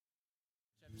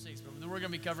6, but we're going to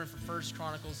be covering from 1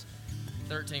 Chronicles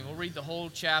 13. We'll read the whole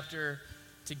chapter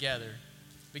together.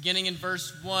 Beginning in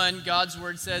verse 1, God's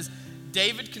word says,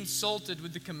 David consulted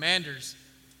with the commanders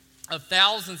of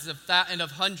thousands and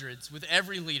of hundreds, with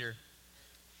every leader.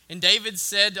 And David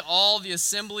said to all the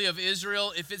assembly of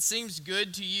Israel, if it seems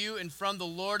good to you and from the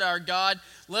Lord our God,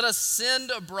 let us send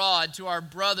abroad to our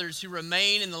brothers who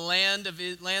remain in the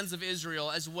lands of Israel,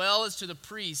 as well as to the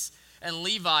priests and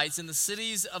Levites in the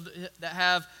cities that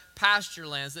have pasture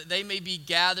lands, that they may be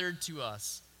gathered to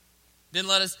us. Then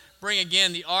let us bring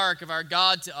again the ark of our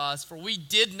God to us, for we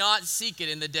did not seek it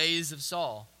in the days of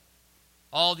Saul.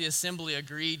 All the assembly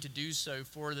agreed to do so,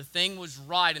 for the thing was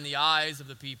right in the eyes of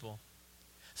the people.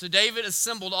 So David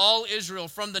assembled all Israel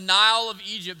from the Nile of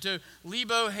Egypt to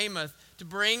Lebo-Hamath to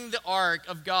bring the ark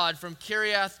of God from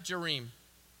Kiriath Jearim.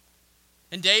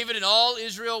 And David and all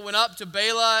Israel went up to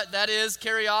Bela, that is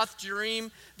Kiriath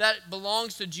Jearim, that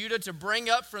belongs to Judah, to bring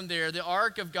up from there the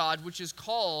ark of God, which is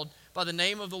called by the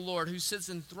name of the Lord, who sits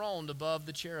enthroned above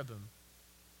the cherubim.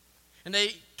 And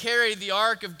they carried the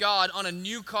ark of God on a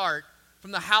new cart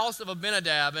from the house of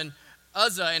Abinadab, and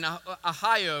Uzzah and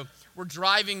Ahio were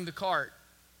driving the cart.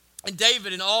 And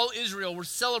David and all Israel were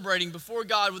celebrating before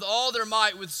God with all their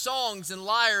might, with songs and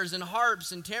lyres and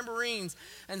harps and tambourines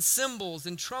and cymbals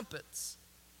and trumpets.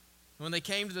 And when they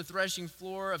came to the threshing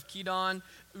floor of Kidon,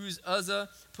 Uzzah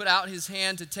put out his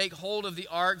hand to take hold of the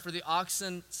ark, for the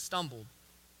oxen stumbled.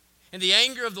 And the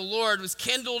anger of the Lord was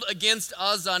kindled against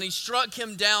Uzzah, and he struck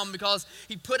him down because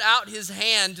he put out his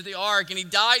hand to the ark, and he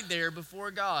died there before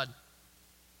God.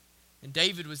 And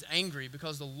David was angry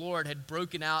because the Lord had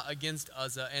broken out against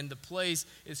Uzzah, and the place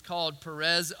is called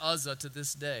Perez Uzzah to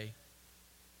this day.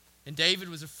 And David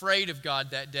was afraid of God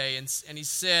that day, and he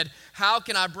said, how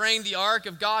can I bring the ark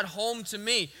of God home to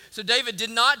me? So David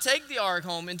did not take the ark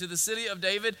home into the city of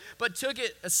David, but took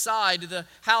it aside to the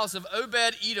house of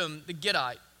Obed-Edom the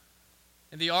Gittite.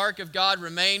 And the ark of God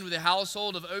remained with the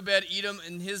household of Obed-Edom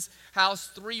in his house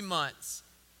 3 months.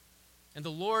 And the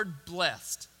Lord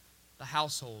blessed the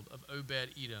household of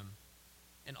Obed-Edom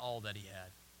and all that he had.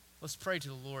 Let's pray to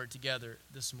the Lord together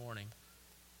this morning.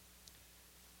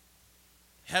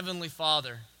 Heavenly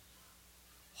Father,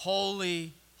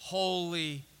 holy,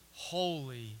 holy,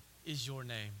 holy is your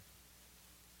name.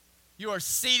 You are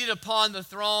seated upon the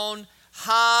throne,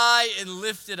 high and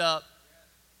lifted up.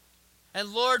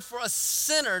 And Lord, for a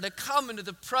sinner to come into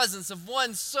the presence of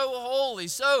one so holy,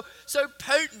 so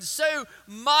potent, so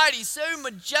mighty, so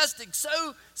majestic,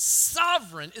 so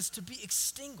sovereign, is to be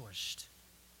extinguished.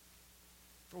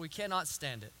 For we cannot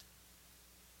stand it.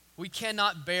 We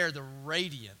cannot bear the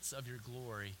radiance of your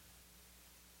glory,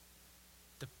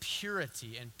 the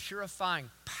purity and purifying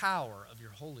power of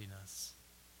your holiness.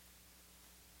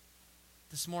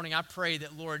 This morning I pray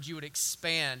that, Lord, you would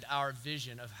expand our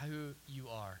vision of who you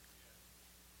are.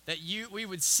 That we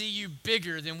would see you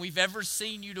bigger than we've ever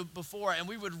seen you before, and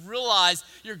we would realize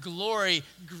your glory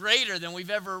greater than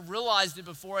we've ever realized it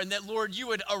before, and that, Lord, you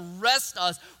would arrest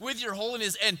us with your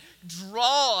holiness and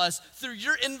draw us through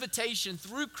your invitation,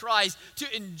 through Christ,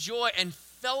 to enjoy and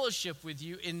fellowship with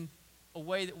you in a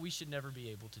way that we should never be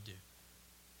able to do.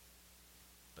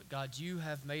 But God, you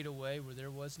have made a way where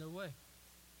there was no way.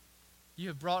 You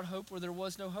have brought hope where there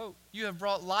was no hope. You have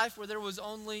brought life where there was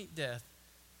only death.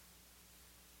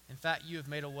 In fact, you have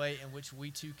made a way in which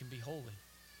we too can be holy.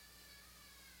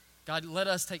 God, let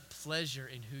us take pleasure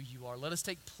in who you are. Let us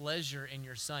take pleasure in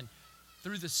your Son.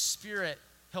 Through the Spirit,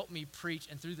 help me preach,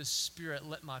 and through the Spirit,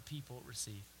 let my people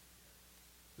receive.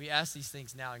 We ask these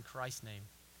things now in Christ's name.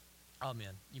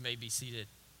 Amen. You may be seated.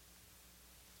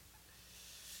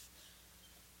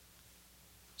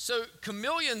 So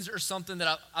chameleons are something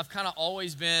that I've kind of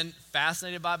always been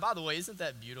fascinated by. By the way, isn't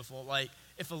that beautiful? Like,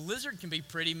 if a lizard can be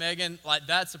pretty, Megan, like,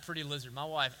 that's a pretty lizard. My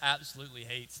wife absolutely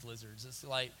hates lizards. It's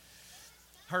like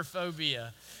her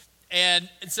phobia. And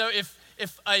so if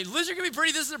a lizard can be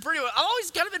pretty, this is a pretty one. I've always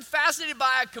kind of been fascinated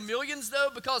by chameleons, though,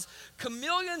 because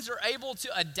chameleons are able to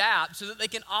adapt so that they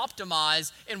can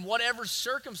optimize in whatever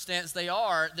circumstance they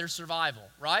are, their survival,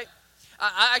 right?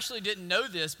 I actually didn't know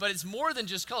this, but it's more than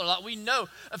just color. Like, we know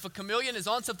if a chameleon is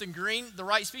on something green, the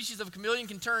right species of a chameleon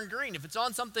can turn green. If it's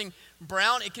on something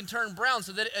brown, it can turn brown,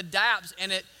 so that it adapts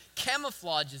and it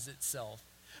camouflages itself.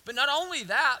 But not only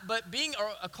that, but being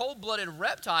a cold-blooded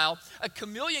reptile, a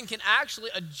chameleon can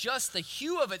actually adjust the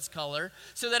hue of its color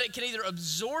so that it can either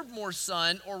absorb more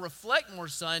sun or reflect more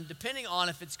sun, depending on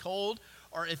if it's cold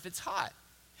or if it's hot.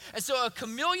 And so a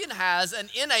chameleon has an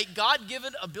innate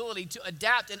God-given ability to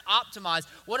adapt and optimize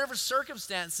whatever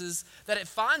circumstances that it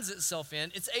finds itself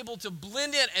in. It's able to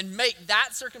blend in and make that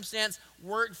circumstance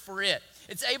work for it.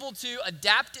 It's able to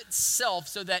adapt itself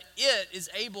so that it is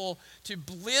able to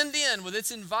blend in with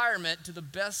its environment to the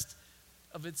best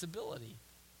of its ability.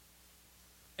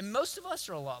 And most of us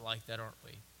are a lot like that, aren't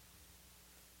we?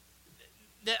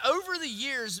 That over the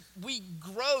years, we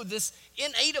grow this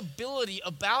innate ability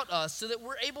about us so that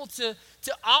we're able to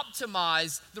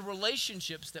optimize the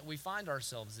relationships that we find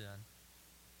ourselves in.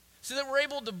 So that we're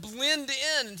able to blend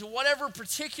in into whatever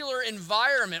particular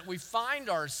environment we find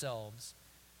ourselves.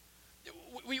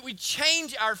 We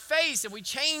change our face, and we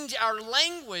change our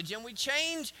language, and we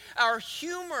change our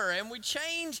humor, and we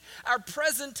change our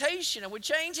presentation, and we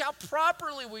change how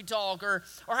properly we talk or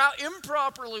how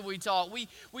improperly we talk.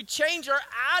 We change our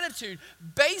attitude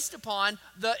based upon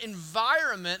the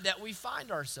environment that we find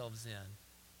ourselves in.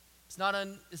 It's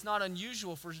not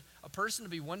unusual for a person to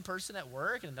be one person at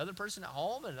work, and another person at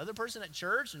home, and another person at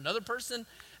church, and another person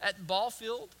at the ball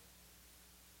field.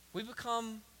 We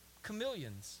become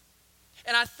chameleons.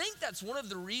 And I think that's one of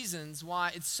the reasons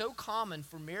why it's so common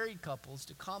for married couples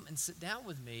to come and sit down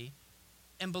with me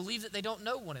and believe that they don't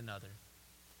know one another.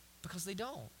 Because they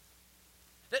don't.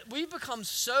 That we've become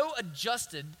so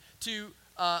adjusted to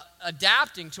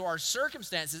adapting to our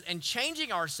circumstances and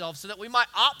changing ourselves so that we might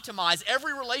optimize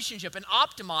every relationship and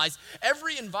optimize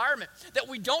every environment that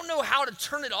we don't know how to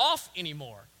turn it off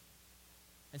anymore.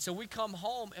 And so we come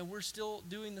home and we're still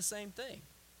doing the same thing.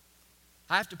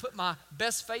 I have to put my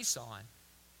best face on.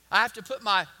 I have to put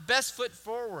my best foot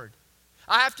forward.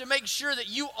 I have to make sure that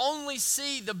you only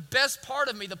see the best part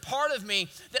of me, the part of me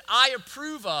that I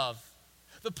approve of,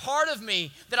 the part of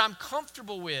me that I'm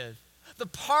comfortable with, the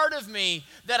part of me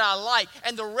that I like,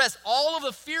 and the rest, all of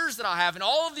the fears that I have, and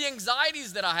all of the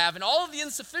anxieties that I have, and all of the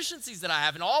insufficiencies that I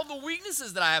have, and all of the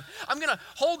weaknesses that I have, I'm going to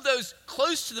hold those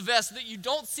close to the vest so that you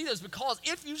don't see those, because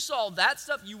if you saw that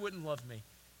stuff, you wouldn't love me.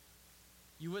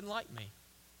 You wouldn't like me.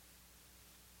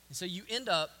 And so you end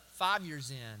up 5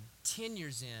 years in, 10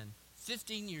 years in,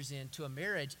 15 years into a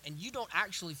marriage, and you don't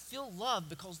actually feel love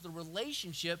because the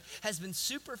relationship has been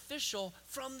superficial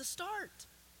from the start.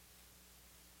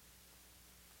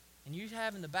 And you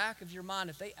have in the back of your mind,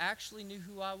 if they actually knew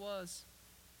who I was,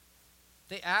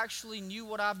 they actually knew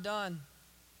what I've done,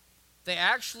 they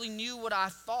actually knew what I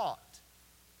thought,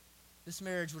 this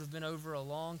marriage would have been over a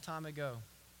long time ago.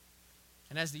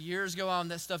 And as the years go on,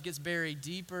 that stuff gets buried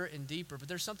deeper and deeper. But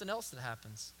there's something else that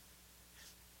happens.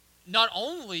 Not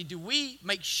only do we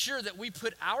make sure that we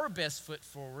put our best foot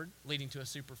forward, leading to a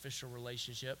superficial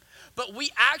relationship, but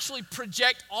we actually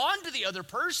project onto the other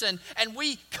person and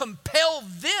we compel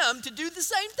them to do the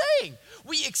same thing.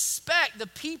 We expect the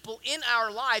people in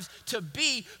our lives to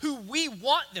be who we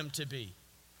want them to be,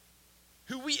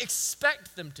 who we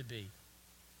expect them to be.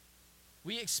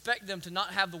 We expect them to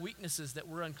not have the weaknesses that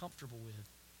we're uncomfortable with.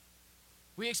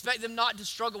 We expect them not to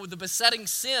struggle with the besetting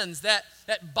sins that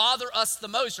bother us the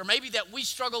most, or maybe that we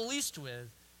struggle least with.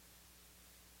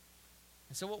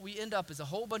 And so what we end up is a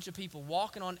whole bunch of people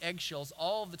walking on eggshells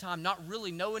all the time, not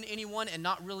really knowing anyone and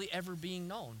not really ever being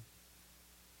known.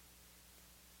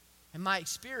 And my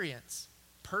experience,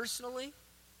 personally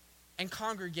and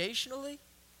congregationally,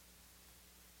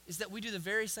 is that we do the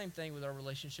very same thing with our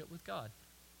relationship with God.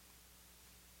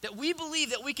 That we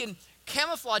believe that we can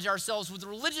camouflage ourselves with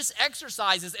religious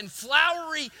exercises and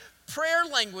flowery prayer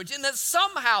language, and that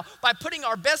somehow by putting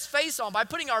our best face on, by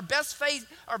putting our best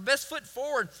foot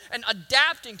forward and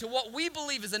adapting to what we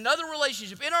believe is another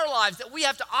relationship in our lives that we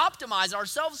have to optimize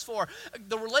ourselves for,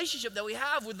 the relationship that we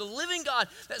have with the living God,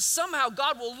 that somehow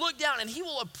God will look down and he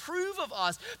will approve of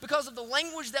us because of the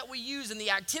language that we use and the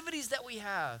activities that we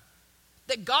have.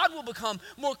 That God will become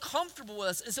more comfortable with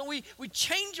us. And so we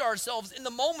change ourselves in the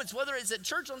moments, whether it's at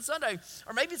church on Sunday,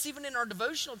 or maybe it's even in our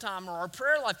devotional time or our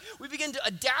prayer life. We begin to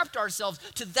adapt ourselves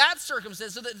to that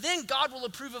circumstance so that then God will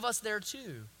approve of us there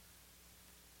too.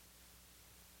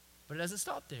 But it doesn't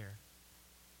stop there.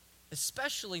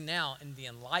 Especially now in the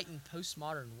enlightened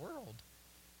postmodern world.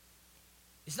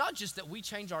 It's not just that we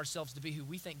change ourselves to be who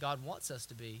we think God wants us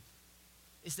to be.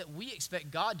 It's that we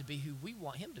expect God to be who we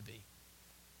want him to be.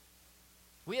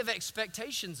 We have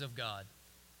expectations of God.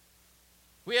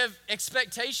 We have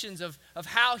expectations of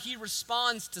how he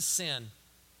responds to sin.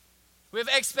 We have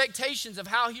expectations of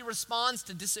how he responds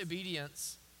to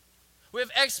disobedience. We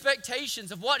have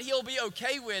expectations of what he'll be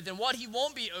okay with and what he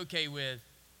won't be okay with.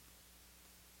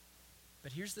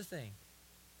 But here's the thing.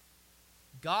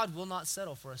 God will not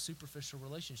settle for a superficial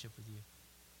relationship with you.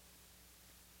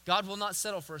 God will not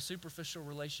settle for a superficial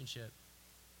relationship.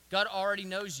 God already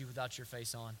knows you without your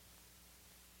face on.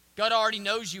 God already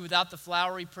knows you without the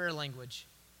flowery prayer language.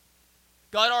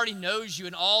 God already knows you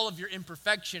in all of your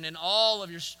imperfection and all of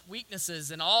your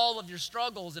weaknesses and all of your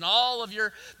struggles and all of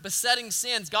your besetting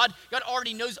sins. God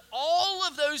already knows all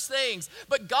of those things,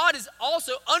 but God is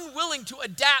also unwilling to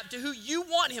adapt to who you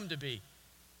want him to be.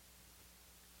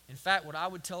 In fact, what I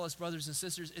would tell us, brothers and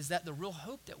sisters, is that the real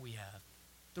hope that we have,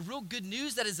 the real good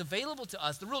news that is available to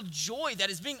us, the real joy that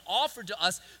is being offered to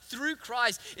us through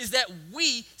Christ is that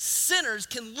we sinners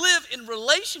can live in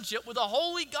relationship with a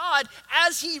holy God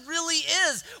as he really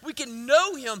is. We can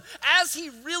know him as he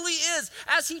really is,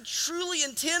 as he truly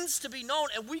intends to be known,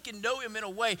 and we can know him in a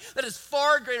way that is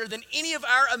far greater than any of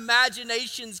our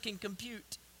imaginations can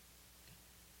compute.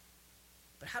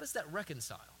 But how does that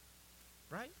reconcile,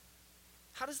 right?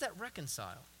 How does that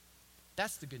reconcile?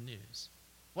 That's the good news.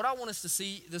 What I want us to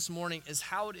see this morning is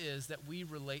how it is that we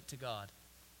relate to God.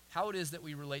 How it is that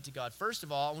we relate to God. First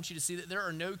of all, I want you to see that there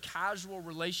are no casual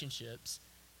relationships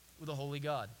with a holy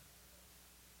God.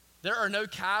 There are no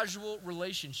casual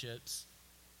relationships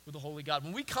with a holy God.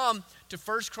 When we come to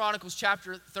 1 Chronicles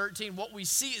chapter 13, what we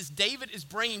see is David is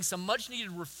bringing some much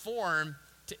needed reform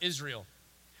to Israel.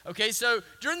 Okay, so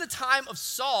during the time of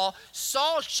Saul,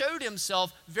 Saul showed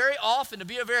himself very often to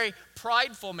be a very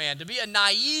prideful man, to be a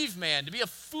naive man, to be a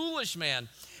foolish man.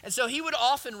 And so he would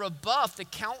often rebuff the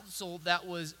counsel that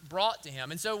was brought to him.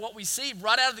 And so what we see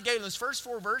right out of the gate in those first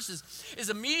 4 verses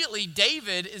is immediately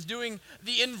David is doing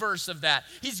the inverse of that.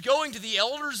 He's going to the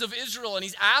elders of Israel and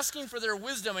he's asking for their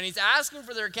wisdom and he's asking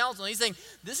for their counsel. And he's saying,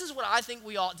 this is what I think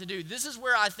we ought to do. This is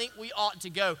where I think we ought to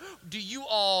go. Do you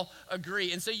all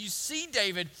agree? And so you see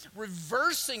David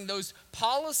reversing those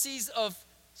policies of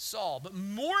Saul. But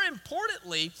more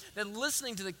importantly than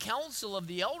listening to the counsel of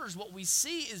the elders, what we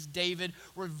see is David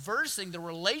reversing the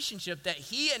relationship that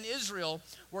he and Israel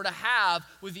were to have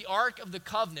with the Ark of the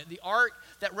Covenant, the Ark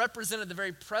that represented the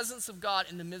very presence of God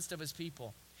in the midst of his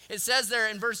people. It says there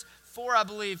in verse 4, I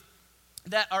believe,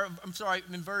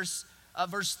 in verse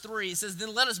 3, it says,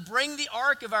 "Then let us bring the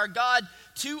Ark of our God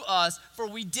to us, for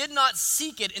we did not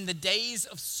seek it in the days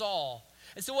of Saul."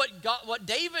 And so what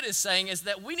David is saying is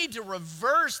that we need to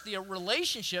reverse the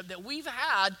relationship that we've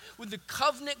had with the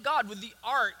covenant God, with the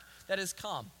ark that has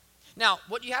come. Now,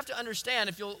 what you have to understand,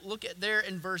 if you'll look at there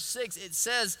in verse 6, it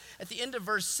says at the end of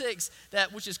verse 6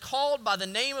 that which is called by the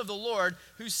name of the Lord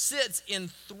who sits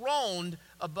enthroned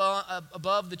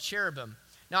above the cherubim.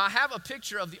 Now, I have a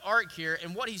picture of the ark here,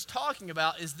 and what he's talking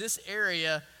about is this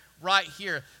area right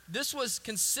here. This was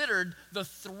considered the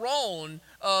throne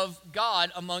of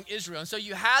God among Israel. And so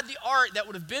you had the ark that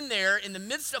would have been there in the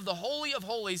midst of the Holy of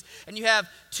Holies, and you have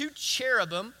 2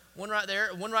 cherubim, one right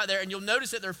there, and you'll notice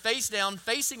that they're face down,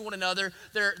 facing one another.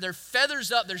 Their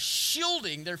feathers up, they're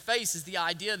shielding their face is the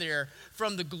idea there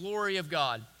from the glory of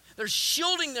God. They're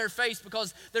shielding their face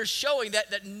because they're showing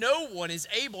that no one is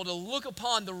able to look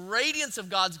upon the radiance of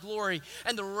God's glory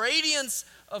and the radiance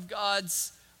of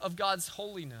God's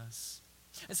holiness.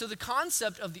 And so the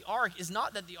concept of the ark is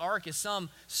not that the ark is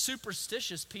some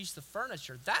superstitious piece of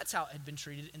furniture. That's how it had been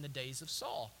treated in the days of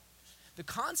Saul. The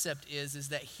concept is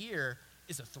that here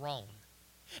is a throne.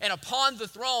 And upon the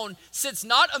throne sits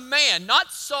not a man,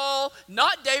 not Saul,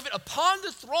 not David. Upon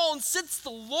the throne sits the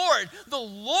Lord. The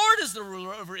Lord is the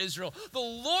ruler over Israel. The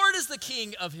Lord is the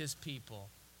king of his people.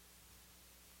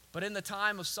 But in the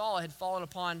time of Saul, it had fallen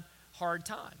upon hard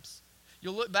times.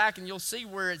 You'll look back and you'll see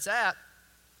where it's at.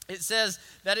 It says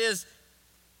that is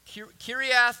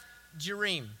Kiriath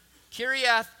Jearim.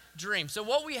 Kiriath Jearim. So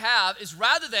what we have is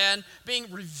rather than being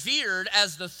revered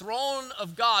as the throne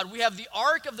of God, we have the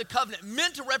Ark of the Covenant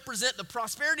meant to represent the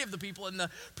prosperity of the people and the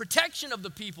protection of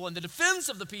the people and the defense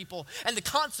of the people and the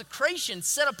consecration,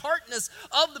 set apartness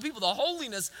of the people, the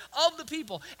holiness of the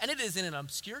people. And it is in an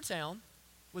obscure town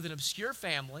with an obscure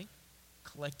family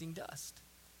collecting dust.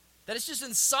 That it's just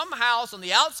in some house on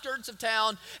the outskirts of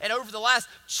town, and over the last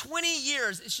 20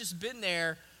 years, it's just been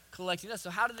there collecting dust. So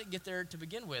how did it get there to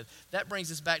begin with? That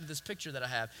brings us back to this picture that I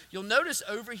have. You'll notice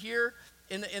over here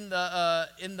in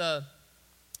the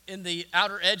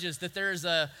outer edges that there is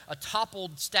a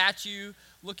toppled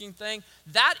statue-looking thing.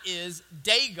 That is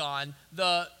Dagon,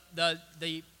 the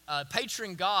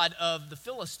patron god of the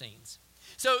Philistines.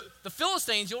 So the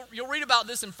Philistines, you'll read about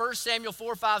this in 1 Samuel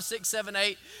 4, 5, 6, 7,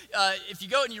 8. If you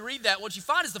go and you read that, what you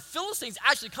find is the Philistines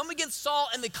actually come against Saul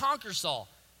and they conquer Saul.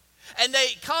 And they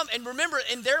come, and remember,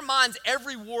 in their minds,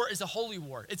 every war is a holy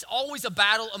war. It's always a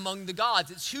battle among the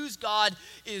gods. It's whose God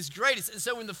is greatest. And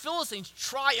so when the Philistines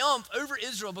triumph over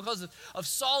Israel because of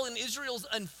Saul and Israel's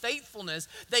unfaithfulness,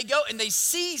 they go and they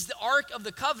seize the Ark of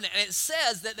the Covenant. And it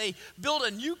says that they build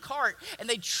a new cart and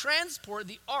they transport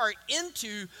the Ark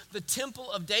into the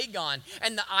temple of Dagon.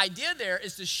 And the idea there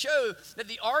is to show that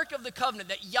the Ark of the Covenant,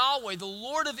 that Yahweh, the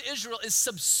Lord of Israel, is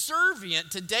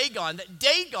subservient to Dagon, that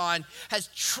Dagon has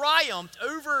triumphed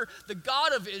over the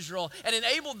God of Israel and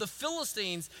enabled the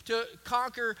Philistines to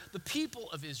conquer the people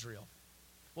of Israel.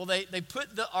 Well, they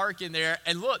put the ark in there,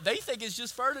 and look, they think it's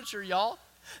just furniture, y'all.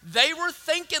 They were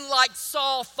thinking like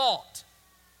Saul thought.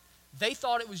 They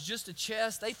thought it was just a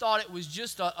chest. They thought it was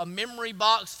just a memory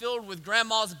box filled with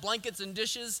grandma's blankets and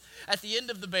dishes at the end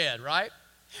of the bed, right?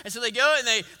 And so they go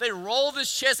and they roll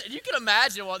this chest, and you can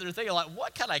imagine what they're thinking, like,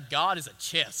 what kind of God is a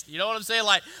chest? You know what I'm saying?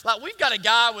 Like we've got a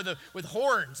guy with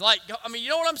horns. Like, I mean, you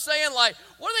know what I'm saying? Like,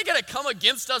 what are they going to come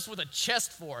against us with a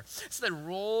chest for? So they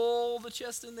roll the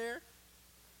chest in there,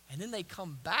 and then they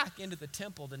come back into the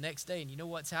temple the next day, and you know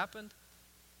what's happened?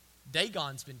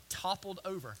 Dagon's been toppled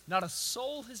over. Not a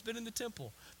soul has been in the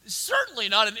temple. Certainly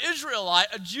not an Israelite,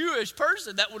 a Jewish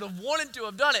person that would have wanted to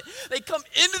have done it. They come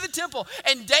into the temple,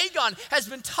 and Dagon has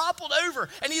been toppled over,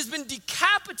 and he's been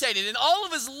decapitated, and all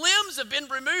of his limbs have been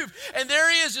removed. And there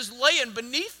he is, just laying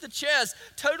beneath the chest,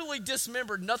 totally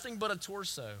dismembered, nothing but a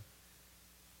torso.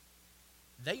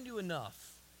 They knew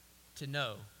enough to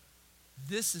know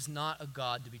this is not a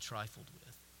God to be trifled with.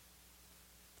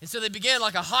 And so they began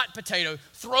like a hot potato,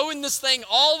 throwing this thing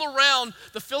all around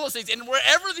the Philistines. And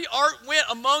wherever the ark went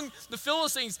among the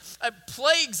Philistines,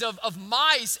 plagues of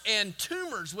mice and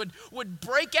tumors would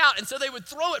break out. And so they would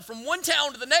throw it from one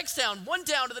town to the next town, one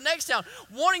town to the next town,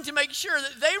 wanting to make sure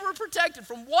that they were protected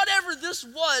from whatever this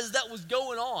was that was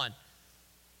going on.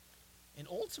 And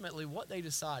ultimately what they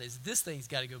decide is this thing's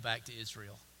got to go back to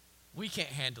Israel. We can't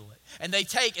handle it. And they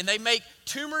take and they make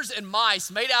tumors and mice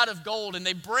made out of gold, and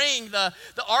they bring the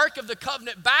Ark of the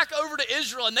Covenant back over to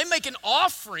Israel, and they make an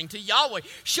offering to Yahweh,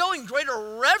 showing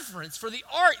greater reverence for the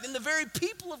Ark than the very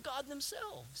people of God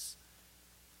themselves.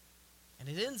 And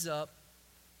it ends up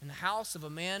in the house of a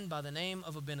man by the name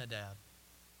of Abinadab,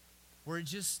 where it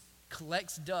just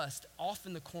collects dust off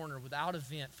in the corner without a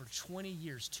vent for 20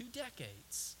 years, 2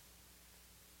 decades.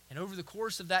 And over the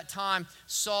course of that time,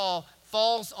 Saul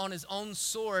falls on his own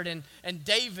sword, and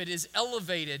David is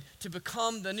elevated to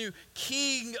become the new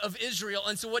king of Israel.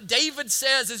 And so what David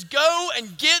says is, go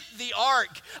and get the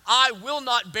ark. I will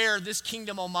not bear this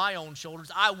kingdom on my own shoulders.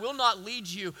 I will not lead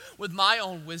you with my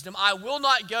own wisdom. I will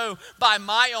not go by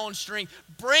my own strength.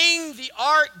 Bring the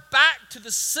ark back to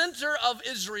the center of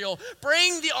Israel.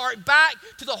 Bring the ark back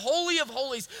to the Holy of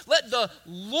Holies. Let the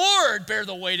Lord bear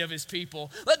the weight of his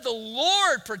people. Let the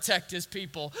Lord protect his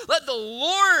people. Let the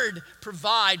Lord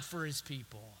provide for his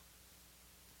people.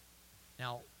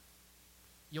 Now,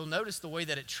 you'll notice the way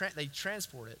that they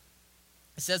transport it.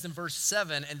 It says in verse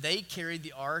 7, and they carried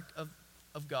the ark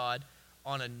of God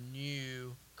on a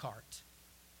new cart.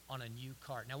 On a new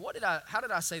cart. Now, how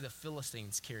did I say the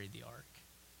Philistines carried the ark?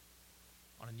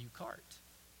 On a new cart.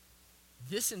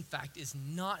 This, in fact, is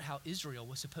not how Israel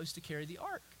was supposed to carry the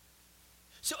ark.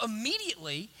 So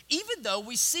immediately, even though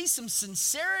we see some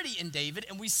sincerity in David,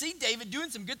 and we see David doing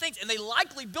some good things, and they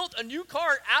likely built a new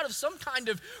cart out of some kind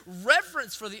of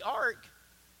reverence for the ark,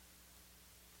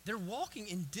 they're walking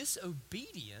in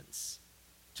disobedience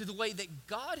to the way that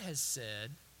God has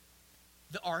said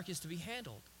the ark is to be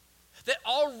handled. That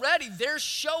already they're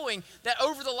showing that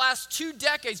over the last 2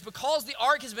 decades, because the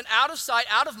ark has been out of sight,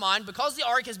 out of mind, because the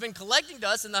ark has been collecting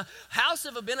dust in the house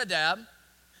of Abinadab,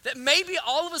 that maybe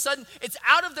all of a sudden it's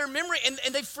out of their memory, and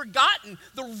they've forgotten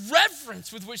the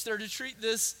reverence with which they're to treat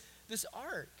this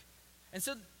ark. And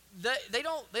so they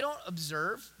don't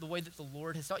observe the way that the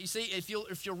Lord has taught. You see, if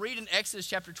you'll read in Exodus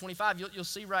chapter 25, you'll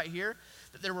see right here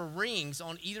that there were rings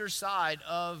on either side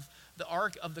of the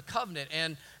Ark of the Covenant,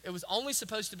 and it was only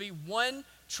supposed to be one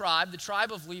tribe, the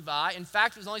tribe of Levi. In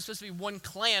fact, it was only supposed to be one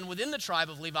clan within the tribe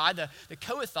of Levi, the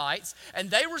Kohathites, and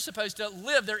they were supposed to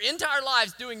live their entire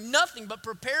lives doing nothing but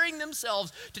preparing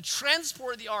themselves to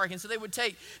transport the ark. And so they would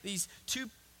take these 2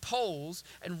 poles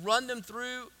and run them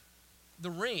through the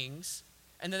rings,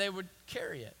 and then they would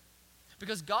carry it.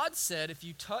 Because God said, if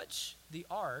you touch the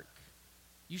ark,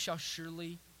 you shall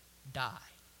surely die.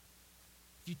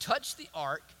 If you touch the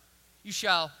ark, you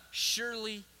shall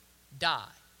surely die.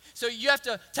 So you have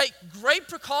to take great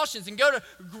precautions and go to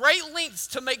great lengths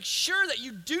to make sure that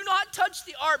you do not touch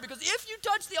the ark, because if you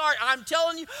touch the ark, I'm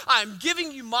telling you, I'm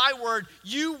giving you my word,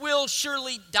 you will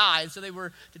surely die. And so they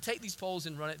were to take these poles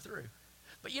and run it through.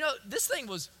 But you know, this thing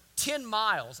was 10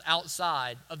 miles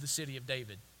outside of the city of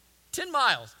David. 10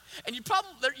 miles. And you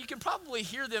can probably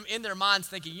hear them in their minds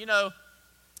thinking,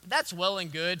 that's well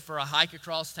and good for a hike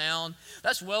across town.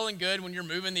 That's well and good when you're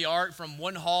moving the ark from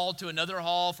one hall to another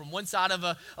hall, from one side of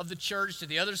the church to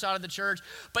the other side of the church.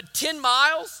 But 10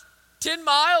 miles? 10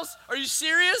 miles? Are you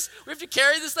serious? We have to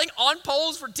carry this thing on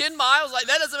poles for 10 miles? Like,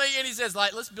 that doesn't make any sense.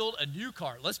 Like, let's build a new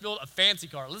car. Let's build a fancy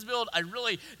car. Let's build a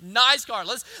really nice car.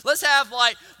 Let's have,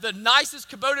 like, the nicest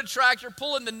Kubota tractor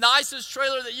pulling the nicest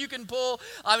trailer that you can pull.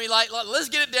 I mean, like, let's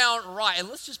get it down right. And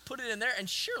let's just put it in there. And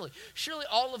surely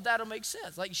all of that will make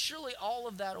sense. Like, surely all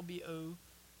of that will be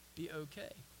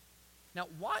okay. Now,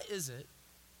 why is it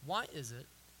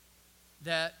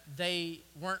that they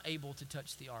weren't able to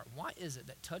touch the ark? Why is it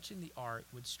that touching the ark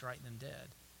would strike them dead?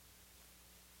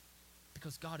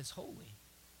 Because God is holy.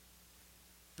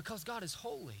 Because God is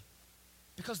holy.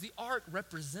 Because the ark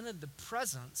represented the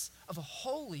presence of a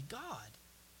holy God.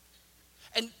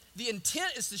 And the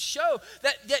intent is to show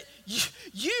that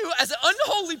you as an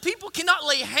unholy people cannot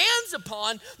lay hands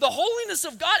upon the holiness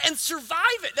of God and survive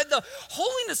it. That the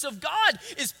holiness of God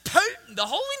is potent. The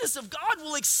holiness of God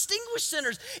will extinguish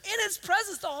sinners in its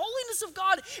presence. The holiness of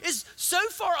God is so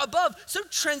far above, so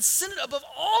transcendent above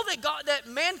all that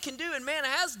man can do and man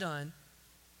has done.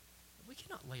 We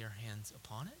cannot lay our hands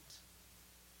upon it.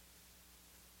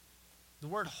 The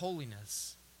word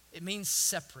holiness, it means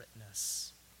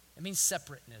separateness. It means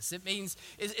separateness.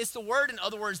 It's the word, in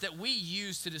other words, that we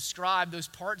use to describe those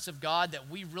parts of God that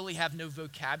we really have no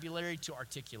vocabulary to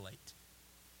articulate.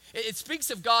 It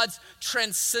speaks of God's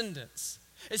transcendence.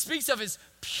 It speaks of his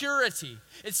purity.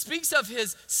 It speaks of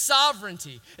his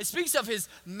sovereignty. It speaks of his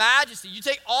majesty. You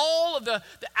take all of the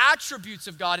attributes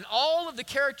of God and all of the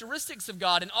characteristics of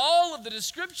God and all of the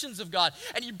descriptions of God,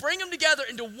 and you bring them together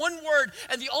into one word,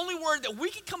 and the only word that we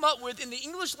can come up with in the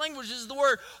English language is the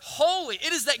word holy.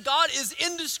 It is that God is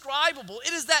indescribable.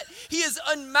 It is that he is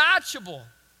unmatchable,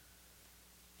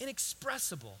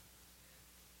 inexpressible.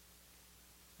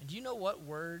 And do you know what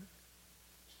word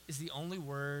is the only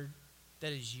word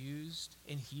that is used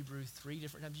in Hebrew 3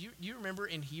 different times? You remember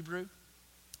in Hebrew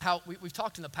how we've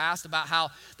talked in the past about how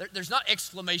there's not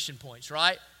exclamation points,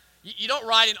 right? You don't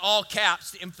write in all caps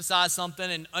to emphasize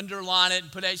something and underline it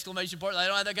and put exclamation point. They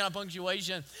don't have that kind of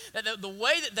punctuation. The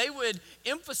way that they would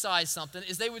emphasize something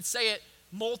is they would say it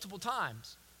multiple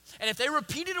times. And if they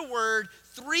repeated a word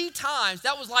 3 times,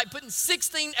 that was like putting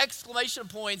 16 exclamation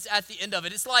points at the end of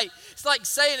it. It's like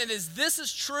saying this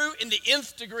is true in the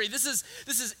nth degree. This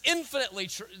is infinitely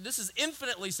true. This is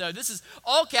infinitely so. This is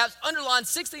all caps, underline,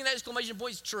 16 exclamation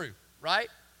points, true, right?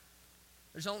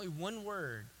 There's only one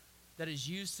word that is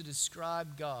used to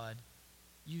describe God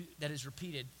that is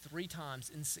repeated 3 times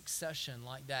in succession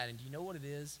like that. And do you know what it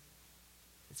is?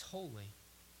 It's holy.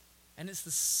 And it's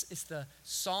the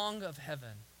song of heaven.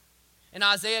 In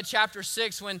Isaiah chapter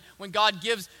 6, when God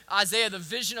gives Isaiah the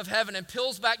vision of heaven and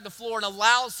peels back the floor and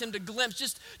allows him to glimpse,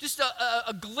 just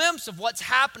a glimpse of what's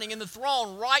happening in the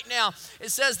throne right now,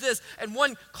 it says this, and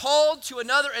one called to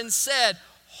another and said,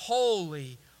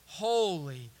 holy,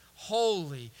 holy,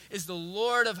 holy is the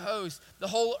Lord of hosts. The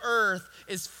whole earth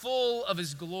is full of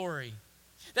his glory.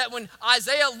 That when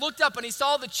Isaiah looked up and he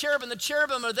saw the cherubim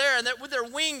are there, and with their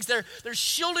wings, they're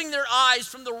shielding their eyes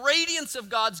from the radiance of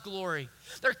God's glory.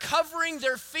 They're covering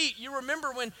their feet. You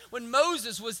remember when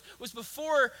Moses was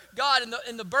before God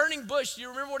in the burning bush, you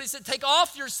remember what he said? Take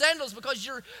off your sandals because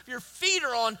your feet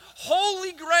are on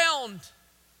holy ground.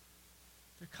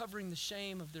 They're covering the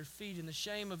shame of their feet and the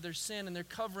shame of their sin, and they're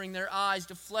covering their eyes,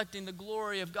 deflecting the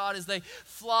glory of God as they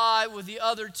fly with the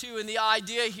other two. And the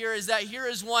idea here is that here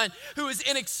is one who is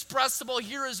inexpressible.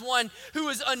 Here is one who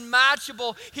is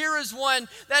unmatchable. Here is one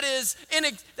that is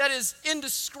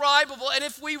indescribable. And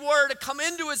if we were to come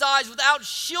into his eyes without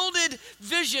shielded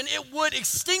vision, it would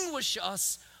extinguish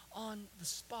us on the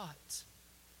spot.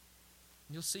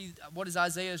 And you'll see what is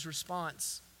Isaiah's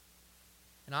response.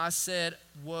 And I said,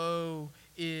 woe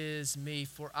is me,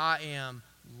 for I am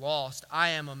lost. I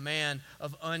am a man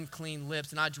of unclean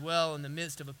lips, and I dwell in the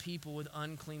midst of a people with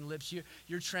unclean lips.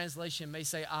 Your translation may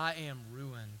say, I am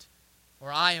ruined,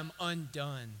 or I am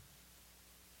undone.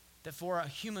 That for a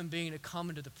human being to come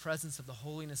into the presence of the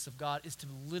holiness of God is to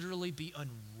literally be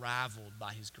unraveled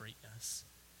by his greatness,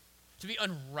 to be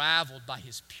unraveled by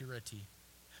his purity,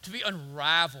 to be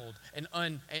unraveled and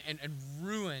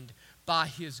ruined by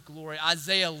his glory.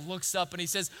 Isaiah looks up and he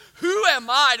says, who am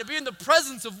I to be in the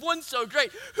presence of one so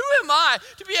great? Who am I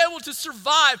to be able to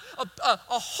survive a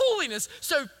holiness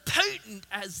so potent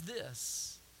as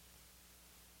this?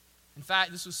 In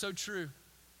fact, this was so true.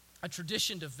 A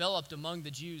tradition developed among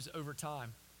the Jews over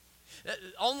time.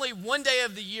 Only one day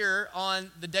of the year,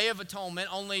 on the Day of Atonement,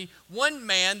 only one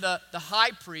man, the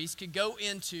high priest, could go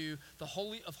into the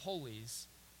Holy of Holies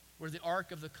where the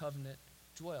Ark of the Covenant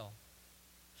dwelled.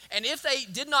 And if they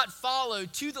did not follow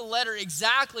to the letter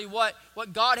exactly what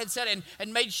God had said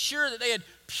and made sure that they had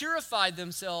purified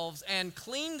themselves and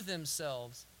cleaned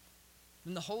themselves,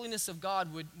 then the holiness of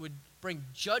God would bring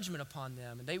judgment upon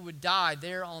them, and they would die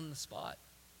there on the spot.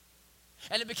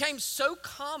 And it became so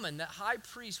common that high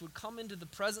priests would come into the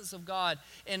presence of God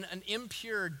in an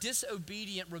impure,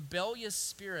 disobedient, rebellious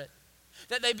spirit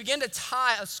that they began to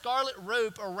tie a scarlet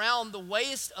rope around the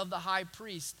waist of the high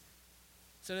priest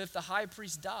so that if the high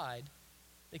priest died,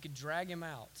 they could drag him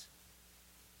out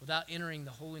without entering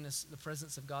the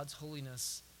presence of God's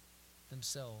holiness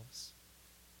themselves.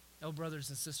 Oh, brothers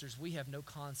and sisters, we have no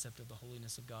concept of the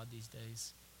holiness of God these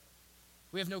days.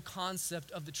 We have no concept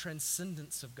of the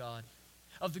transcendence of God,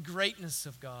 of the greatness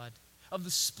of God, of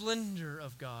the splendor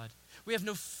of God. We have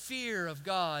no fear of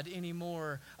God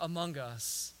anymore among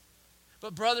us.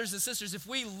 But brothers and sisters, if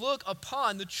we look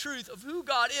upon the truth of who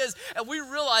God is and we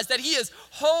realize that he is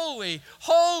holy,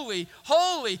 holy,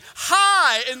 holy,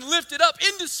 high and lifted up,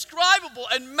 indescribable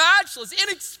and matchless,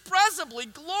 inexpressibly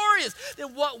glorious,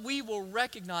 then what we will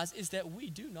recognize is that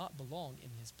we do not belong in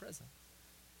his presence.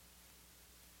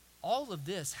 All of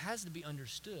this has to be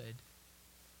understood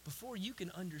before you can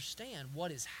understand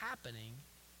what is happening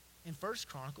in 1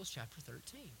 Chronicles chapter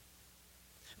 13.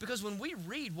 Because when we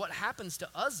read what happens to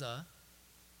Uzzah,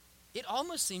 it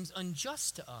almost seems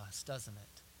unjust to us, doesn't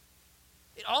it?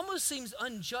 It almost seems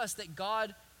unjust that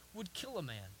God would kill a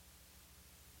man.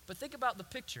 But think about the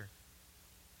picture.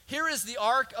 Here is the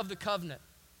Ark of the Covenant,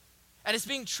 and it's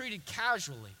being treated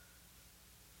casually.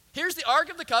 Here's the Ark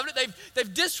of the Covenant.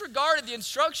 They've disregarded the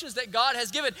instructions that God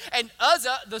has given. And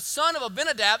Uzzah, the son of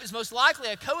Abinadab, is most likely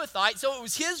a Kohathite, so it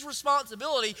was his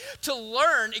responsibility to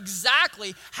learn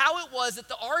exactly how it was that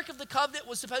the Ark of the Covenant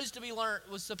was supposed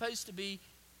to be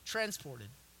transported.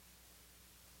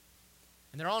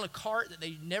 And they're on a cart that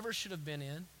they never should have been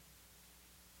in,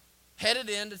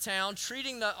 headed into town,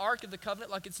 treating the Ark of the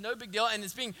Covenant like it's no big deal, and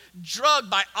it's being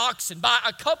drugged by oxen, by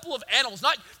a couple of animals,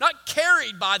 not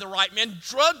carried by the right men,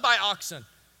 drugged by oxen.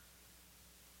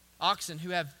 Oxen who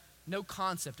have no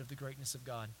concept of the greatness of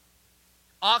God.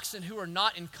 Oxen who are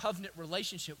not in covenant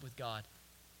relationship with God.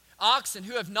 Oxen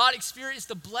who have not experienced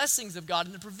the blessings of God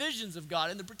and the provisions of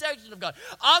God and the protection of God.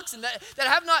 Oxen that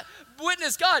have not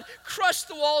witnessed God crush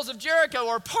the walls of Jericho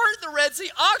or part the Red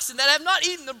Sea. Oxen that have not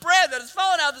eaten the bread that has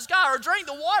fallen out of the sky or drank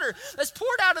the water that's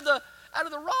poured out of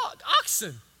the rock.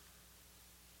 Oxen.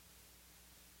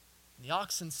 And the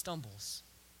oxen stumbles.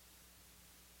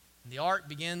 And the ark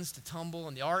begins to tumble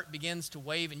and the ark begins to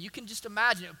wave. And you can just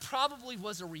imagine it probably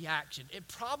was a reaction. It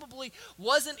probably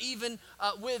wasn't even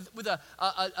with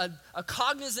a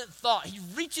cognizant thought. He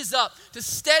reaches up to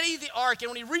steady the ark. And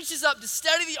when he reaches up to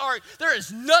steady the ark, there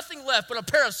is nothing left but a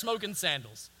pair of smoking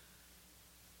sandals.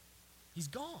 He's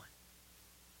gone.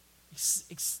 He's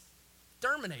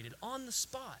exterminated on the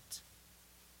spot.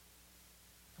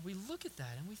 And we look at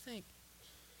that and we think,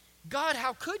 God,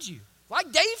 how could you? Like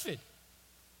David.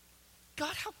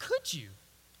 God, how could you?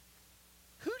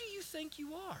 Who do you think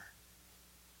you are?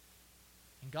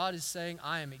 And God is saying,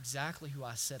 I am exactly who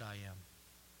I said I am.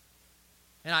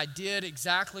 And I did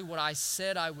exactly what I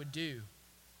said I would do.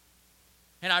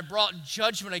 And I brought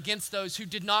judgment against those who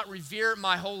did not revere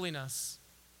my holiness.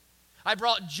 I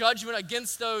brought judgment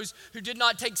against those who did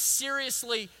not take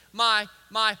seriously my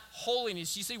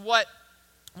holiness. You see, what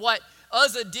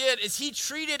Uzzah did is he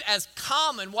treated as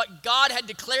common what God had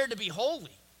declared to be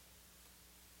holy.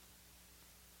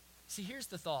 See, here's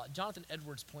the thought. Jonathan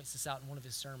Edwards points this out in one of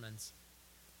his sermons.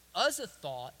 Uzzah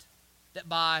thought that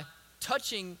by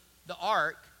touching the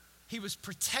ark, he was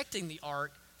protecting the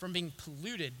ark from being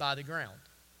polluted by the ground.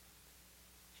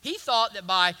 He thought that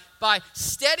by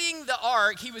steadying the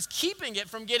ark, he was keeping it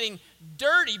from getting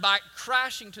dirty by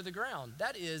crashing to the ground.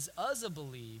 That is, Uzzah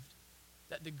believed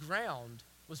that the ground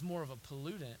was more of a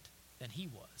pollutant than he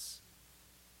was.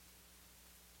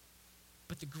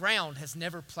 But the ground has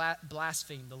never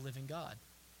blasphemed the living God.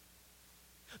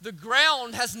 The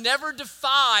ground has never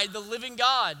defied the living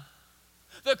God.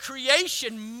 The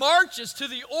creation marches to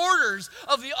the orders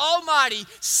of the almighty,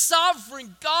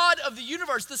 sovereign God of the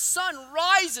universe. The sun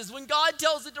rises when God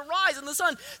tells it to rise, and the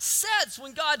sun sets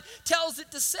when God tells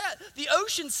it to set. The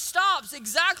ocean stops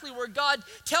exactly where God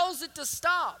tells it to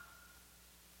stop.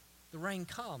 The rain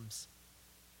comes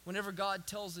whenever God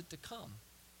tells it to come.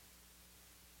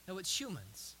 No, it's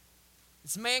humans.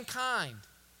 It's mankind.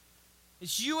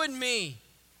 It's you and me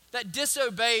that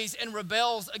disobeys and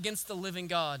rebels against the living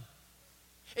God.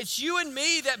 It's you and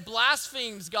me that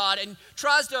blasphemes God and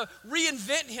tries to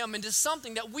reinvent him into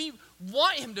something that we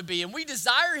want him to be and we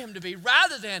desire him to be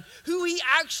rather than who he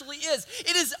actually is.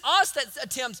 It is us that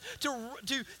attempts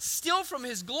to steal from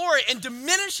his glory and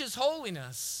diminish his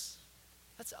holiness.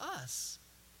 That's us.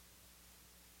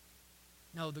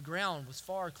 No, the ground was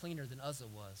far cleaner than Uzzah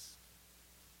was.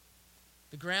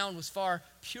 The ground was far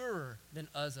purer than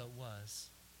Uzzah was.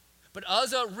 But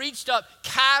Uzzah reached up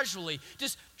casually,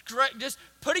 just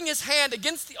putting his hand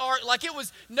against the ark like it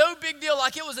was no big deal,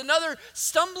 like it was another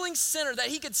stumbling sinner that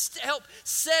he could help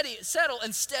settle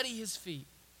and steady his feet.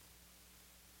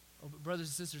 Oh, but brothers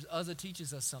and sisters, Uzzah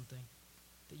teaches us something,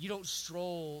 that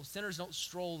sinners don't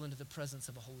stroll into the presence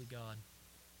of a holy God.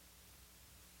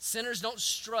 Sinners don't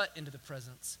strut into the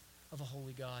presence of a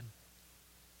holy God.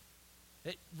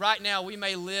 Right now we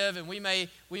may live and we may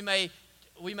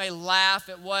laugh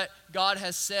at what God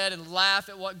has said and laugh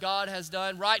at what God has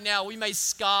done. Right now, we may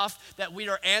scoff that we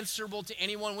are answerable to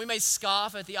anyone. We may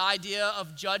scoff at the idea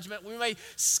of judgment. We may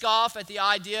scoff at the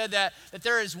idea that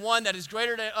there is one that is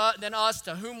greater than us,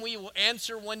 to whom we will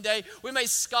answer one day. We may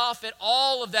scoff at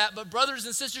all of that, but brothers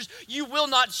and sisters, you will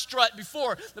not strut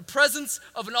before the presence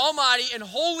of an almighty and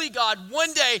holy God.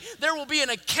 One day, there will be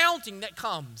an accounting that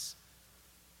comes,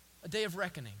 a day of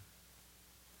reckoning.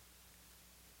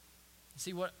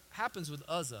 See, what happens with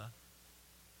Uzzah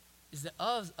is that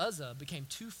Uzzah became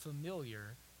too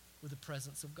familiar with the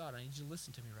presence of God. I need you to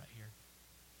listen to me right here.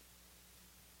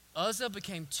 Uzzah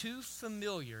became too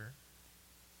familiar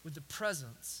with the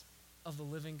presence of the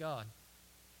living God.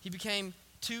 He became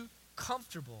too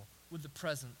comfortable with the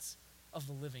presence of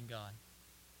the living God.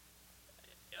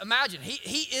 Imagine,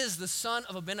 he is the son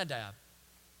of Abinadab.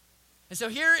 And so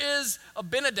here is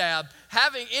Abinadab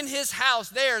having in his house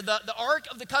there the Ark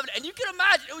of the Covenant. And you can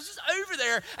imagine it was just over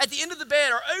there at the end of the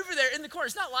bed or over there in the corner.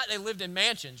 It's not like they lived in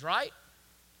mansions, right?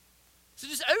 So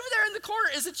just over there in the corner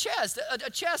is a chest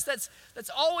that's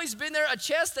always been there, a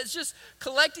chest that's just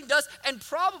collecting dust. And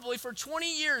probably for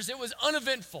 20 years it was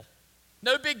uneventful.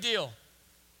 No big deal.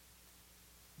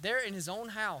 There in his own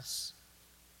house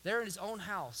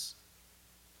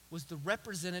was the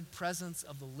represented presence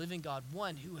of the living God,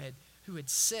 one who had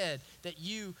said that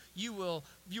you will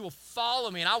follow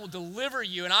me and I will deliver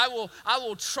you and I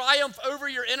will triumph over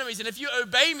your enemies, and if you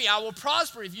obey me I will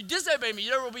prosper. If you disobey me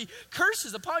there will be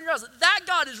curses upon your house. That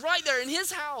God is right there in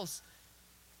his house.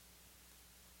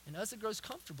 And Uzzah grows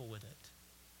comfortable with it.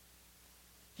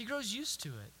 He grows used to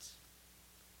it.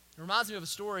 It reminds me of a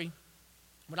story.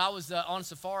 When I was on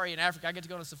safari in Africa, I get to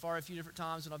go on a safari a few different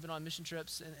times when I've been on mission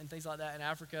trips and things like that in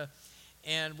Africa.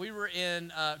 And we were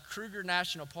in Kruger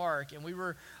National Park, and we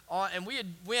were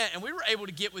able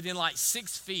to get within like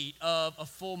 6 feet of a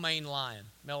full male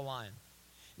lion.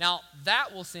 Now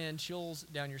that will send chills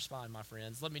down your spine, my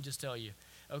friends. Let me just tell you.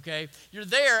 Okay, you're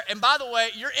there, and by the way,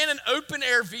 you're in an open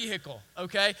air vehicle,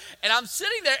 okay? And I'm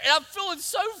sitting there, and I'm feeling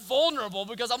so vulnerable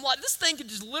because I'm like, this thing could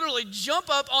just literally jump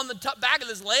up on the back of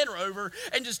this Land Rover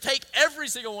and just take every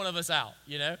single one of us out,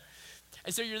 you know?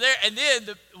 And so you're there, and then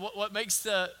what makes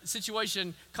the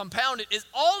situation compounded is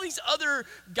all these other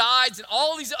guides and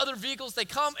all these other vehicles, they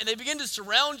come and they begin to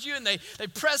surround you, and they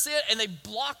press in and they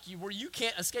block you where you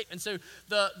can't escape. And so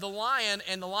the lion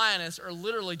and the lioness are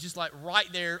literally just like right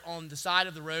there on the side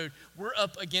of the road. We're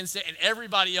up against it, and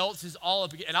everybody else is all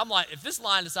up against it. And I'm like, if this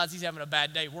lion decides he's having a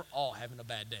bad day, we're all having a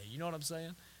bad day. You know what I'm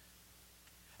saying?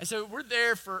 And so we're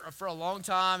there for a long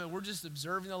time, and we're just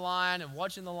observing the lion and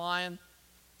watching the lion.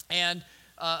 And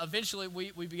eventually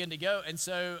we begin to go. And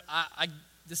so I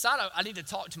decided I need to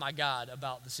talk to my guide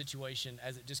about the situation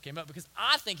as it just came up, because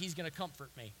I think he's going to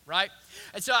comfort me, right?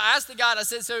 And so I asked the guide, I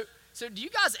said, so do you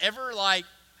guys ever like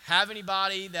have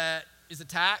anybody that is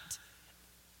attacked?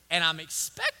 And I'm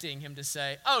expecting him to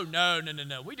say, oh, no,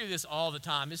 we do this all the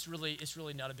time. It's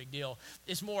really not a big deal.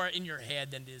 It's more in your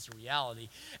head than it is reality.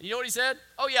 And you know what he said?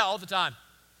 Oh, yeah, all the time.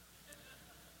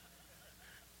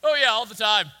 Oh, yeah, all the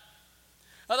time.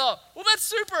 I thought, well, that's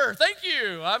super. Thank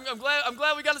you. I'm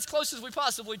glad we got as close as we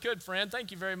possibly could, friend.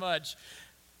 Thank you very much.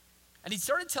 And he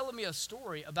started telling me a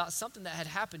story about something that had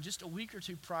happened just a week or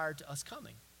two prior to us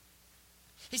coming.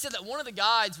 He said that one of the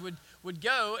guides would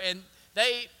go, and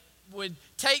they would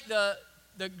take the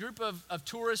group of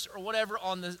tourists or whatever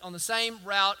on the same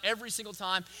route every single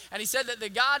time. And he said that the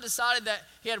guy decided that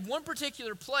he had one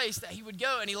particular place that he would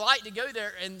go, and he liked to go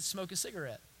there and smoke a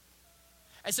cigarette.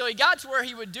 And so he got to where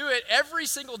he would do it every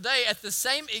single day at the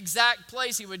same exact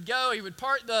place. He would go, he would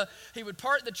park the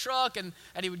truck, and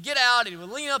he would get out, and he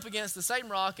would lean up against the same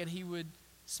rock, and he would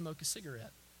smoke a cigarette.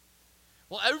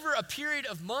 Well, over a period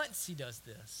of months, he does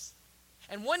this.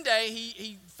 And one day,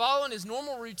 he following his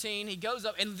normal routine, he goes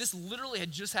up, and this literally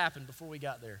had just happened before we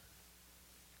got there.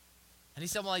 And he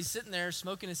said while he's sitting there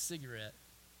smoking his cigarette,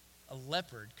 a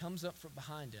leopard comes up from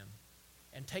behind him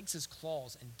and takes his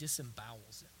claws and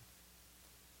disembowels him.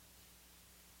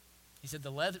 He said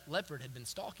the leopard had been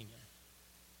stalking him.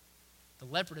 The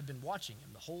leopard had been watching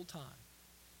him the whole time.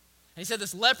 And he said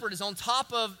this leopard is on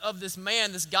top of this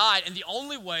man, this guide, and the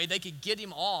only way they could get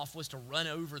him off was to run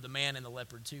over the man and the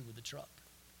leopard too with the truck.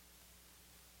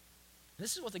 And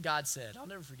this is what the guide said. I'll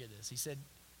never forget this. He said,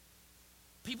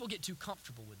 people get too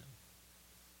comfortable with them.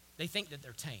 They think that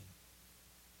they're tame.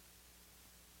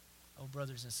 Oh,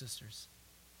 brothers and sisters,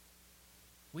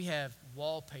 we have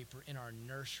wallpaper in our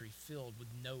nursery filled with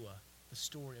Noah, the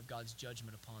story of God's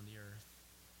judgment upon the earth.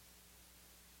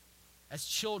 As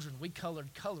children, we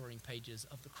colored coloring pages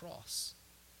of the cross.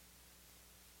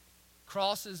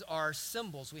 Crosses are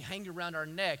symbols we hang around our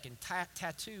neck and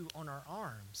tattoo on our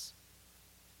arms.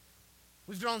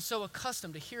 We've grown so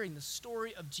accustomed to hearing the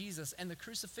story of Jesus and the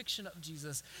crucifixion of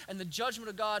Jesus and the judgment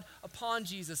of God upon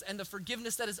Jesus and the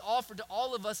forgiveness that is offered to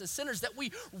all of us as sinners that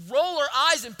we roll our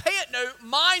eyes and pay it no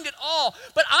mind at all.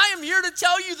 But I am here to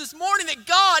tell you this morning that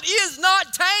God is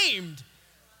not tamed.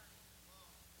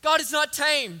 God is not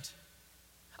tamed.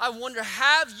 I wonder,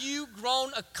 have you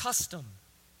grown accustomed?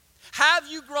 Have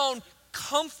you grown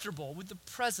comfortable with the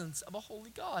presence of a holy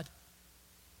God?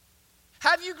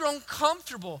 Have you grown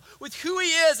comfortable with who he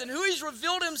is and who he's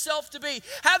revealed himself to be?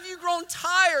 Have you grown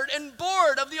tired and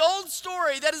bored of the old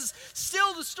story that is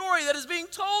still the story that is being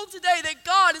told today, that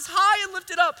God is high and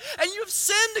lifted up and you have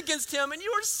sinned against him and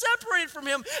you are separated from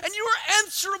him and you are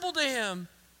answerable to him?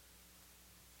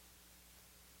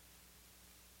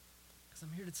 Because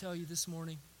I'm here to tell you this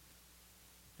morning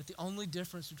that the only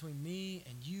difference between me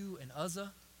and you and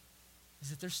Uzzah is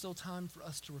that there's still time for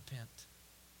us to repent.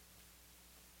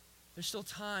 There's still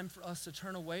time for us to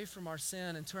turn away from our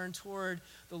sin and turn toward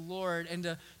the Lord and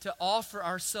to offer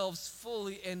ourselves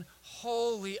fully and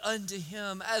wholly unto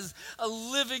him as a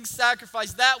living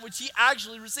sacrifice, that which he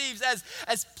actually receives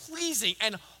as pleasing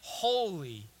and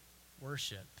holy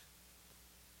worship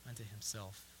unto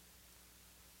himself.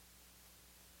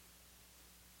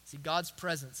 See, God's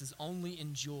presence is only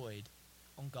enjoyed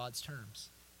on God's terms.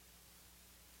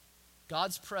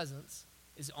 God's presence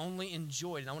is only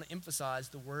enjoyed, and I want to emphasize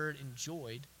the word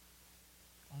enjoyed,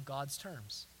 on God's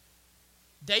terms.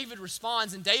 David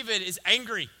responds, and David is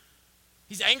angry.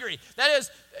 He's angry. That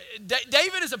is,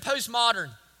 David is a postmodern.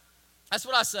 That's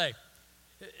what I say.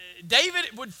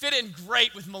 David would fit in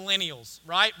great with millennials,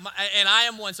 right? And I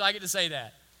am one, so I get to say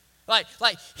that.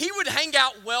 Like he would hang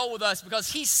out well with us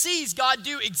because he sees God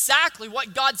do exactly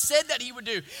what God said that he would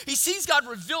do. He sees God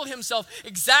reveal himself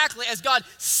exactly as God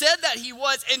said that he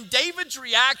was. And David's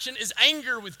reaction is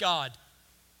anger with God,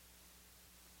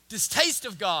 distaste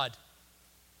of God.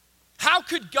 How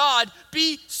could God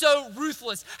be so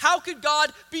ruthless? How could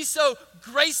God be so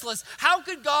graceless? How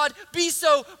could God be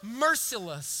so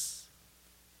merciless?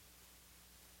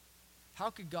 How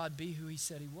could God be who he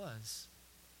said he was?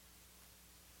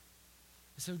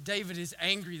 So David is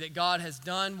angry that God has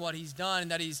done what he's done and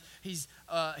that he's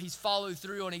followed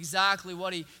through on exactly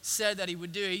what he said that he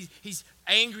would do. He's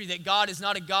angry that God is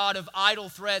not a God of idle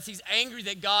threats. He's angry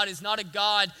that God is not a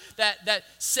God that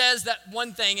says that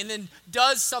one thing and then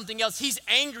does something else. He's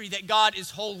angry that God is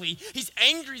holy. He's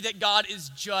angry that God is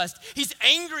just. He's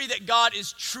angry that God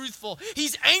is truthful.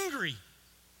 He's angry.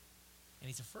 And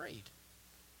he's afraid.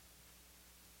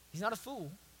 He's not a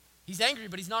fool. He's angry,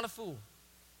 but he's not a fool.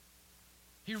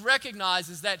 He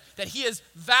recognizes that he has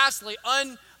vastly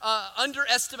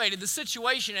underestimated the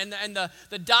situation and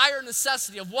the dire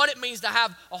necessity of what it means to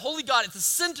have a holy God at the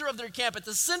center of their camp, at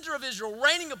the center of Israel,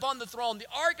 reigning upon the throne, the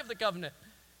Ark of the Covenant.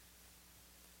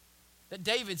 That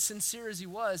David, sincere as he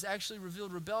was, actually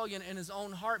revealed rebellion in his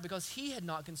own heart because he had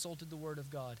not consulted the word of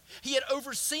God. He had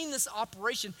overseen this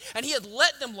operation and he had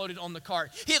let them load it on the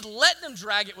cart. He had let them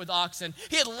drag it with oxen.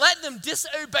 He had let them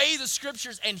disobey the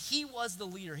scriptures, and he was the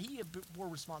leader. He bore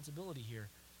responsibility here.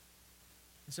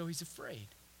 And so he's afraid.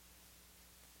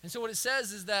 And so what it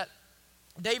says is that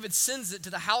David sends it to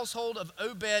the household of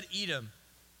Obed-Edom.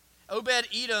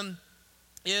 Obed-Edom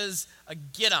is a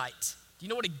Gittite. Do you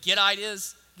know what a Gittite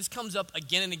is? This comes up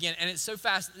again and again, and it's so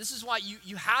fast. This is why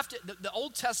you have to, the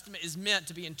Old Testament is meant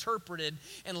to be interpreted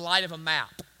in light of a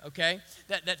map, okay?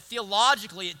 That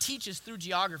theologically it teaches through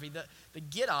geography. The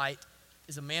Gittite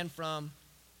is a man from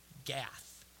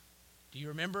Gath. Do you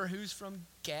remember who's from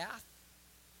Gath?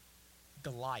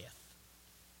 Goliath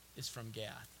is from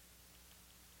Gath.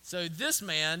 So this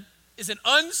man is an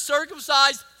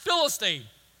uncircumcised Philistine.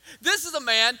 This is a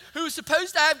man who's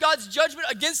supposed to have God's judgment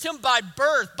against him by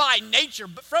birth, by nature,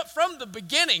 but from the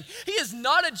beginning. He is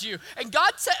not a Jew. And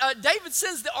David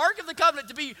sends the Ark of the Covenant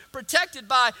to be protected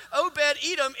by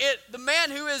Obed-Edom, the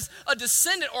man who is a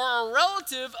descendant or a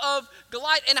relative of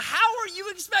Goliath. And how are you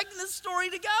expecting this story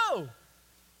to go?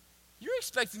 You're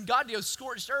expecting God to go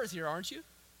scorched earth here, aren't you?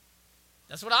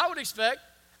 That's what I would expect.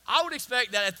 I would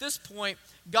expect that at this point,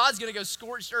 God's going to go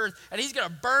scorched earth, and he's going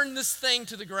to burn this thing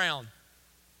to the ground.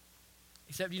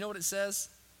 Except, you know what it says?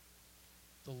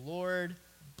 The Lord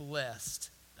blessed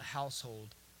the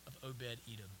household of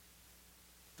Obed-Edom.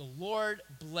 The Lord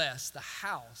blessed the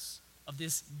house of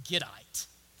this Gittite,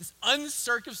 this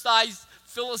uncircumcised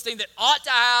Philistine that ought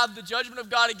to have the judgment of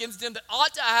God against him, that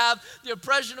ought to have the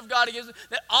oppression of God against him,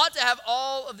 that ought to have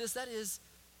all of this. That is,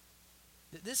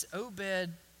 that this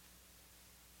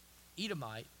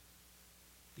Obed-Edomite,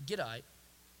 the Gittite,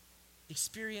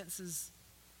 experiences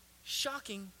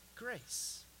shocking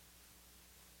grace.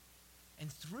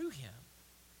 And through him,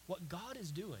 what God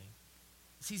is doing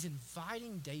is he's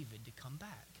inviting David to come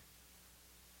back.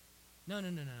 No,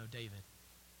 David.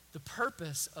 The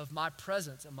purpose of my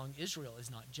presence among Israel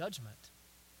is not judgment.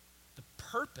 The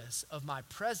purpose of my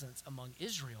presence among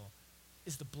Israel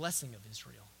is the blessing of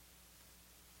Israel.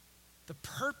 The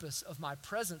purpose of my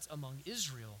presence among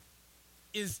Israel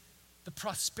is the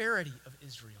prosperity of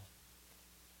Israel.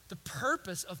 The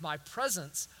purpose of my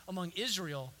presence among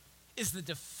Israel is the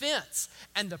defense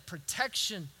and the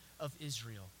protection of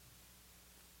Israel.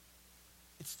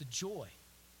 It's the joy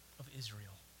of Israel.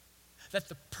 That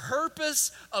the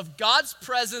purpose of God's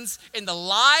presence in the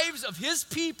lives of his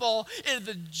people is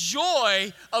the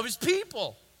joy of his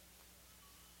people.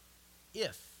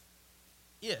 If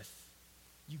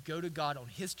you go to God on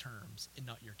his terms and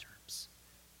not your terms.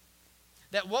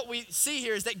 That what we see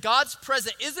here is that God's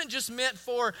presence isn't just meant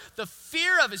for the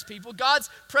fear of his people. God's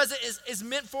presence is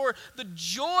meant for the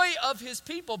joy of his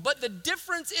people. But the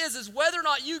difference is whether or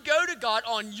not you go to God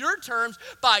on your terms,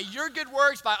 by your good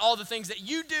works, by all the things that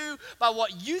you do, by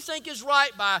what you think is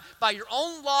right, by your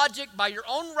own logic, by your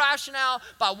own rationale,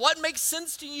 by what makes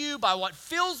sense to you, by what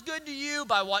feels good to you,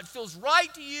 by what feels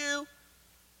right to you.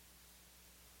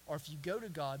 Or if you go to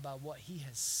God by what he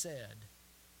has said,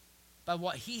 by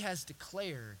what he has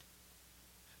declared,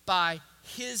 by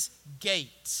his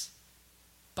gate,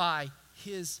 by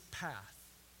his path.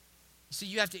 So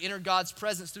you have to enter God's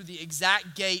presence through the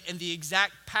exact gate and the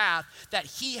exact path that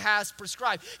he has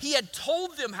prescribed. He had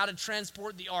told them how to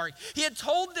transport the ark. He had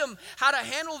told them how to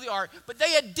handle the ark, but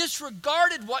they had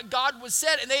disregarded what God was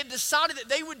said, and they had decided that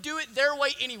they would do it their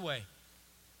way anyway.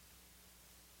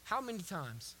 How many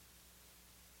times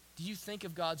do you think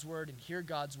of God's word and hear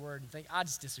God's word and think, I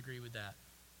just disagree with that?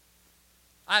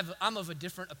 I'm of a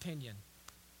different opinion.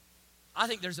 I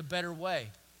think there's a better way.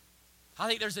 I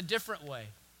think there's a different way.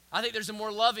 I think there's a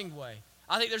more loving way.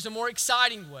 I think there's a more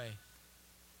exciting way.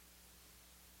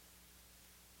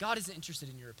 God isn't interested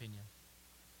in your opinion.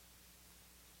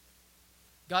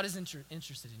 God isn't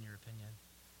interested in your opinion.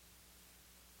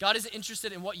 God isn't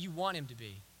interested in what you want him to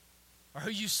be or who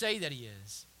you say that he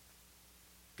is.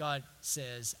 God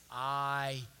says,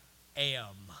 I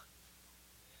am.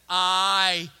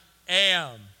 I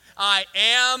am. I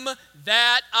am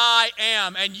that I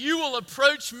am. And you will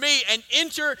approach me and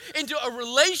enter into a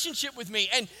relationship with me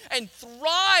and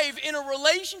thrive in a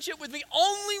relationship with me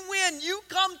only when you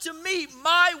come to me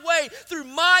my way, through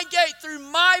my gate, through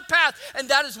my path. And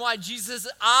that is why Jesus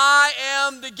says, I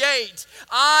am the gate.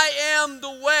 I am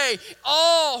the way.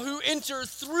 All who enter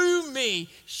through me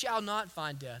shall not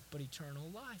find death, but eternal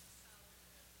life.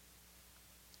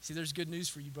 See, there's good news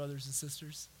for you, brothers and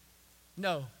sisters.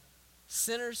 No,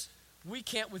 sinners, we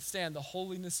can't withstand the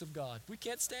holiness of God. We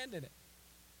can't stand in it.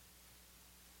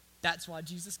 That's why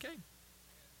Jesus came.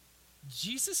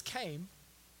 Jesus came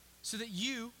so that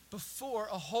you, before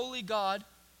a holy God,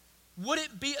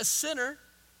 wouldn't be a sinner.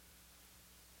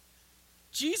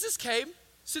 Jesus came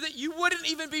so that you wouldn't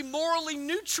even be morally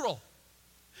neutral.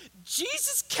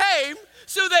 Jesus came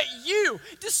so that you,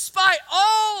 despite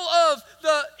all of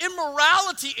the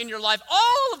immorality in your life,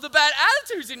 all of the bad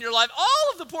attitudes in your life,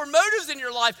 all of the poor motives in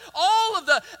your life, all of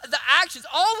the actions,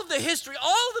 all of the history,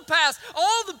 all of the past,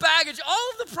 all of the baggage, all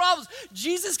of the problems,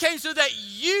 Jesus came so that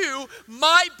you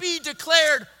might be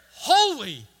declared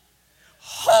holy.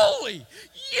 Holy.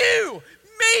 You,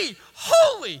 me,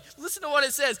 holy. Listen to what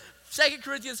it says. 2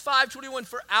 Corinthians 5:21,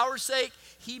 for our sake,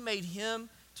 he made him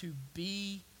to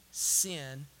be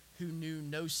sin who knew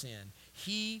no sin.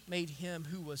 He made him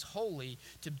who was holy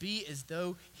to be as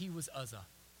though he was Uzzah.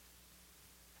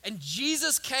 And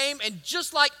Jesus came, and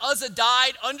just like Uzzah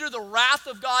died under the wrath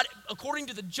of God, according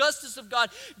to the justice of God,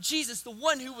 Jesus, the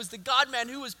one who was the God-man,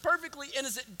 who was perfectly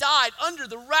innocent, died under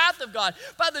the wrath of God,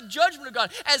 by the judgment of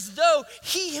God, as though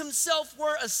he himself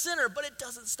were a sinner. But it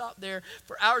doesn't stop there.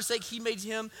 For our sake, he made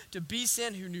him to be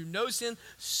sin who knew no sin,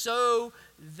 so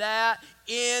that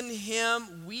in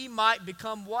him we might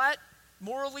become what?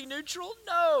 Morally neutral?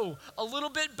 No. A little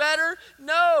bit better?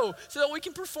 No. So that we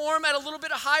can perform at a little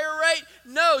bit higher rate?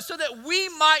 No. So that we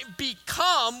might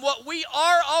become what we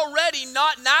are already,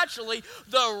 not naturally,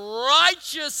 the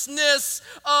righteousness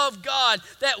of God.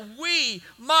 That we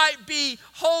might be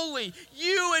holy.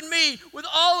 You and me, with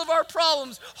all of our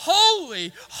problems,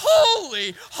 holy,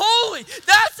 holy, holy.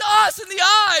 That's us in the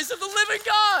eyes of the living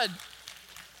God.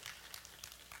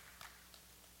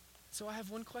 So I have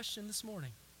one question this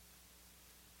morning.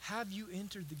 Have you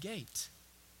entered the gate?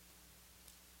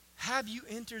 Have you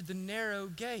entered the narrow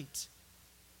gate?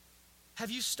 Have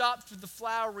you stopped for the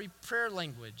flowery prayer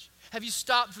language? Have you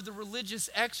stopped for the religious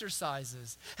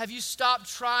exercises? Have you stopped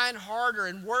trying harder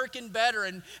and working better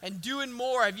and doing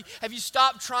more? Have you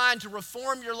stopped trying to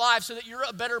reform your life so that you're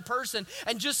a better person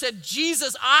and just said,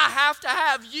 Jesus, I have to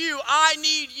have you. I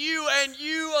need you and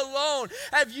you alone.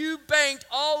 Have you banked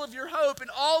all of your hope and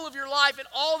all of your life and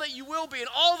all that you will be and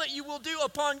all that you will do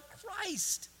upon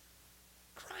Christ?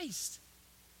 Christ.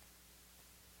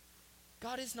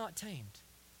 God is not tamed.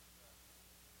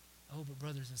 Oh, but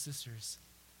brothers and sisters,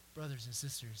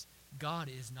 God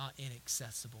is not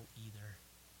inaccessible either.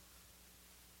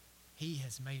 He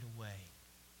has made a way.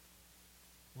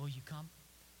 Will you come?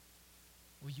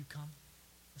 Will you come?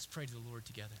 Let's pray to the Lord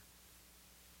together.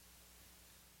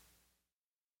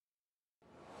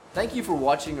 Thank you for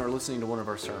watching or listening to one of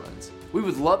our sermons. We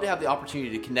would love to have the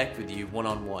opportunity to connect with you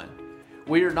one-on-one.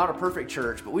 We are not a perfect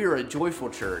church, but we are a joyful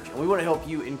church, and we want to help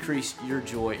you increase your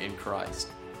joy in Christ.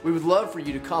 We would love for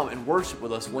you to come and worship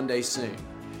with us one day soon.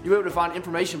 You'll be able to find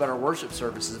information about our worship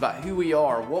services, about who we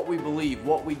are, what we believe,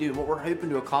 what we do, and what we're hoping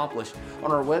to accomplish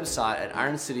on our website at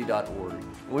ironcity.org.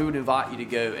 And we would invite you to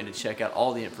go and to check out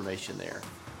all the information there.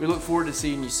 We look forward to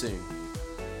seeing you soon.